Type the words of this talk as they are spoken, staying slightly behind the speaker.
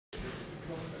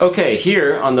Okay,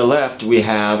 here on the left we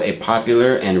have a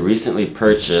popular and recently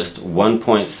purchased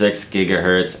 1.6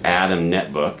 gigahertz Atom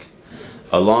netbook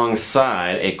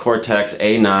alongside a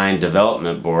Cortex-A9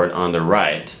 development board on the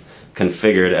right,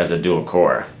 configured as a dual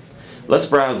core. Let's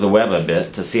browse the web a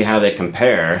bit to see how they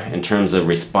compare in terms of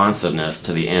responsiveness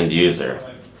to the end user.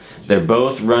 They're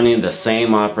both running the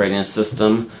same operating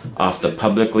system off the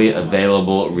publicly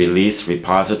available release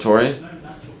repository,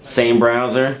 same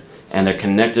browser, and they're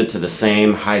connected to the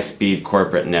same high-speed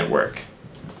corporate network.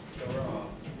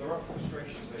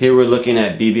 Here we're looking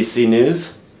at BBC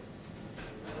News.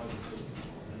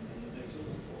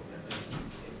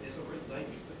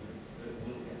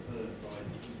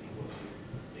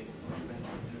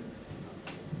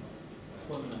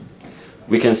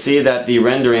 We can see that the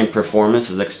rendering performance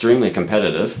is extremely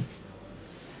competitive,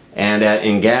 and at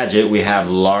Engadget we have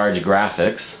large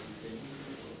graphics.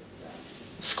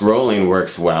 Scrolling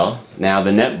works well. Now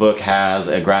the netbook has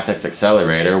a graphics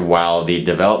accelerator while the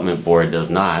development board does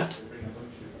not.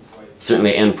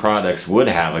 Certainly end products would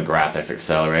have a graphics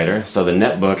accelerator, so the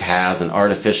netbook has an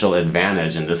artificial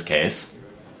advantage in this case.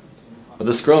 But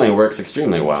the scrolling works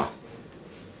extremely well.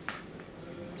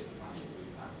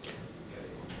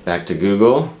 Back to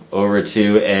Google, over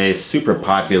to a super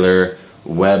popular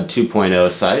Web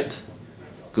 2.0 site,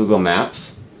 Google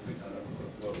Maps.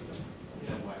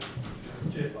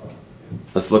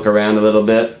 Let's look around a little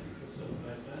bit,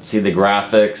 see the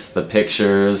graphics, the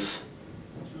pictures,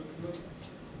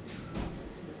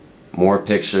 more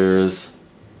pictures.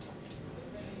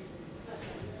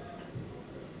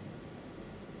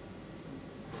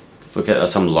 Let's look at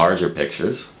some larger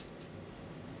pictures.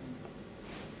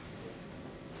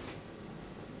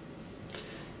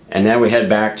 And now we head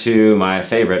back to my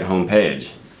favorite home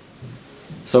page.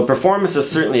 So performance is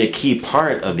certainly a key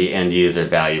part of the end user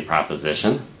value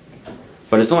proposition.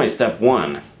 But it's only step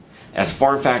one. As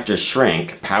form factors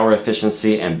shrink, power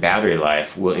efficiency and battery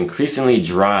life will increasingly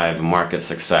drive market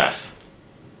success.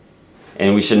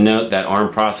 And we should note that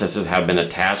ARM processors have been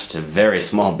attached to very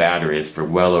small batteries for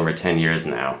well over 10 years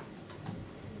now.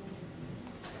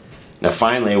 Now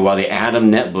finally, while the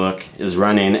Atom netbook is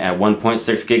running at 1.6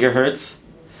 gigahertz,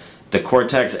 the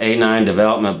Cortex-A9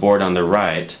 development board on the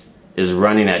right is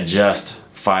running at just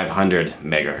 500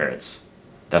 megahertz.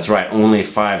 That's right, only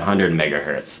 500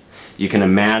 megahertz. You can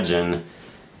imagine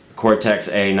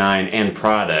Cortex-A9 end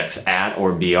products at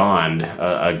or beyond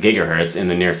a gigahertz in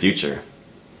the near future.